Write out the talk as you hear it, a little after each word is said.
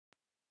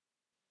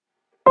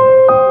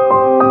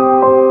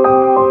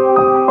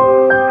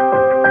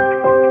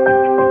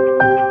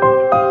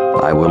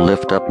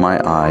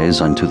rise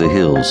unto the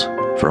hills,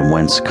 from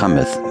whence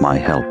cometh my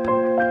help.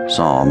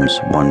 Psalms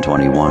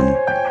 121.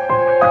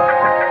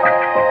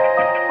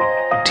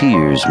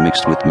 Tears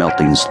mixed with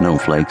melting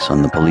snowflakes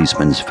on the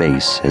policeman's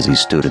face as he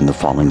stood in the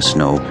falling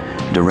snow,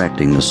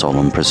 directing the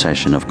solemn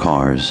procession of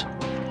cars.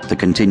 The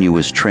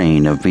continuous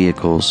train of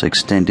vehicles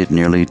extended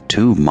nearly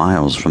 2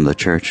 miles from the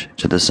church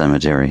to the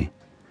cemetery.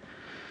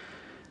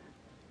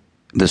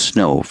 The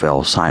snow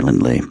fell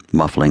silently,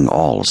 muffling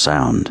all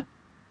sound.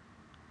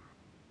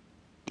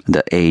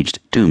 The aged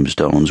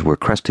tombstones were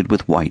crusted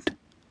with white.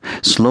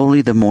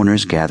 Slowly the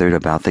mourners gathered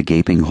about the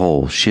gaping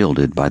hole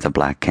shielded by the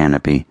black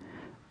canopy.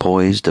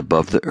 Poised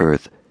above the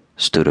earth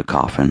stood a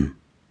coffin.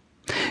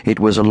 It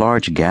was a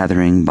large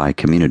gathering by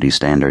community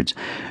standards.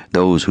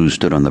 Those who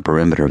stood on the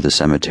perimeter of the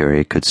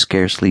cemetery could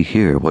scarcely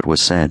hear what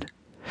was said,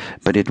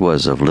 but it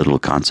was of little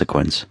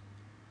consequence.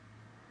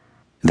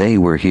 They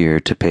were here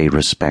to pay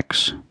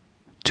respects,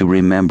 to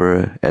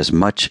remember as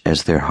much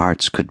as their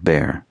hearts could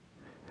bear.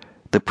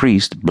 The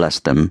priest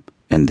blessed them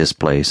in this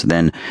place,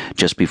 then,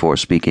 just before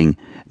speaking,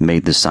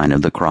 made the sign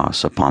of the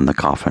cross upon the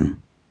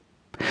coffin.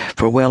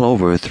 For well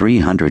over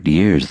 300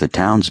 years the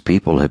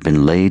townspeople have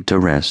been laid to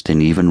rest in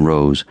even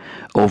rows,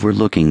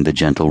 overlooking the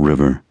gentle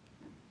river.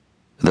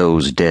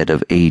 Those dead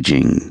of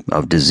aging,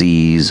 of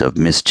disease, of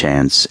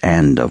mischance,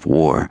 and of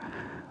war,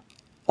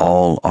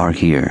 all are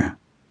here,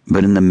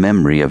 but in the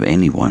memory of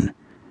anyone,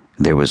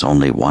 there was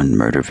only one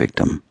murder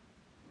victim.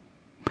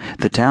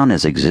 The town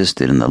has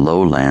existed in the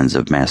lowlands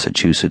of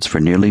Massachusetts for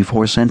nearly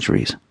 4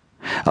 centuries,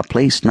 a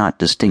place not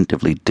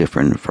distinctively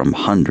different from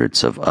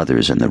hundreds of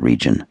others in the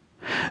region.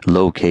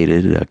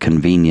 Located a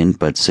convenient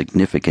but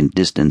significant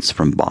distance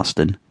from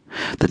Boston,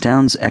 the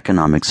town's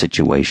economic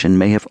situation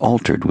may have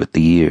altered with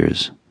the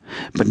years,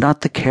 but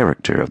not the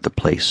character of the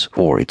place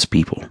or its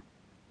people.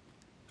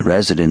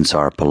 Residents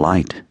are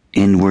polite,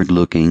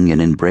 inward-looking,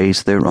 and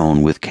embrace their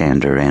own with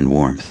candor and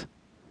warmth.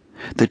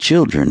 The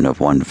children of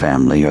one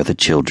family are the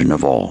children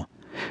of all.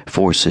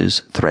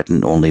 Forces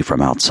threaten only from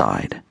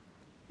outside.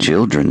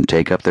 Children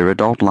take up their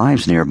adult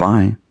lives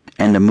nearby,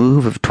 and a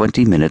move of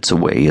 20 minutes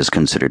away is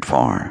considered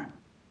far.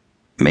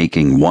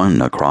 Making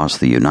one across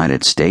the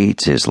United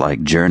States is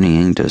like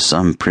journeying to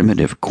some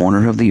primitive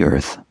corner of the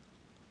earth.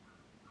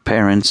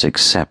 Parents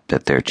accept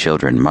that their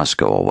children must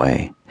go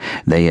away.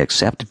 They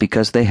accept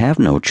because they have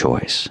no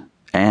choice.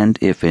 And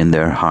if in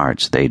their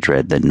hearts they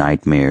dread the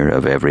nightmare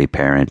of every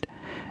parent,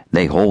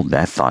 they hold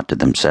that thought to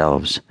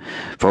themselves.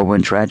 For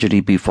when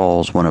tragedy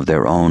befalls one of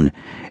their own,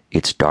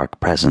 its dark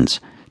presence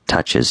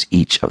touches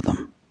each of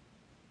them.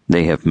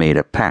 They have made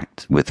a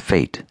pact with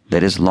fate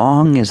that as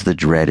long as the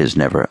dread is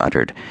never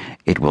uttered,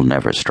 it will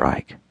never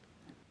strike.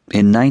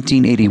 In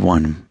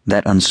 1981,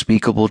 that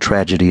unspeakable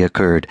tragedy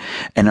occurred,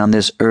 and on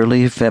this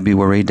early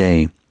February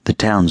day, the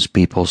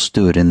townspeople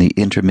stood in the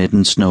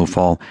intermittent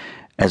snowfall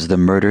as the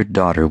murdered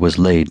daughter was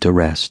laid to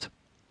rest.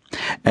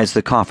 As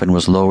the coffin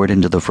was lowered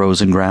into the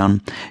frozen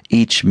ground,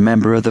 each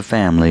member of the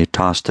family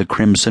tossed a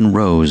crimson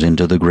rose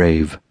into the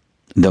grave.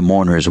 The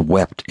mourners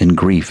wept in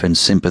grief and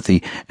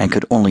sympathy and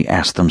could only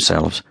ask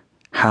themselves,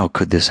 how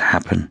could this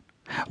happen?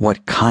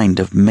 What kind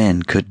of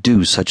men could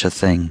do such a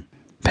thing?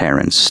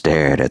 Parents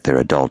stared at their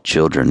adult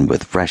children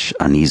with fresh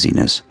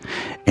uneasiness.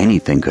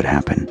 Anything could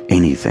happen,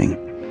 anything.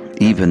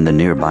 Even the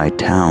nearby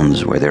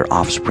towns where their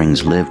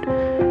offsprings lived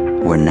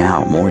were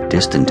now more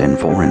distant and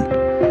foreign.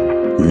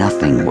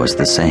 Nothing was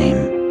the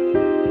same.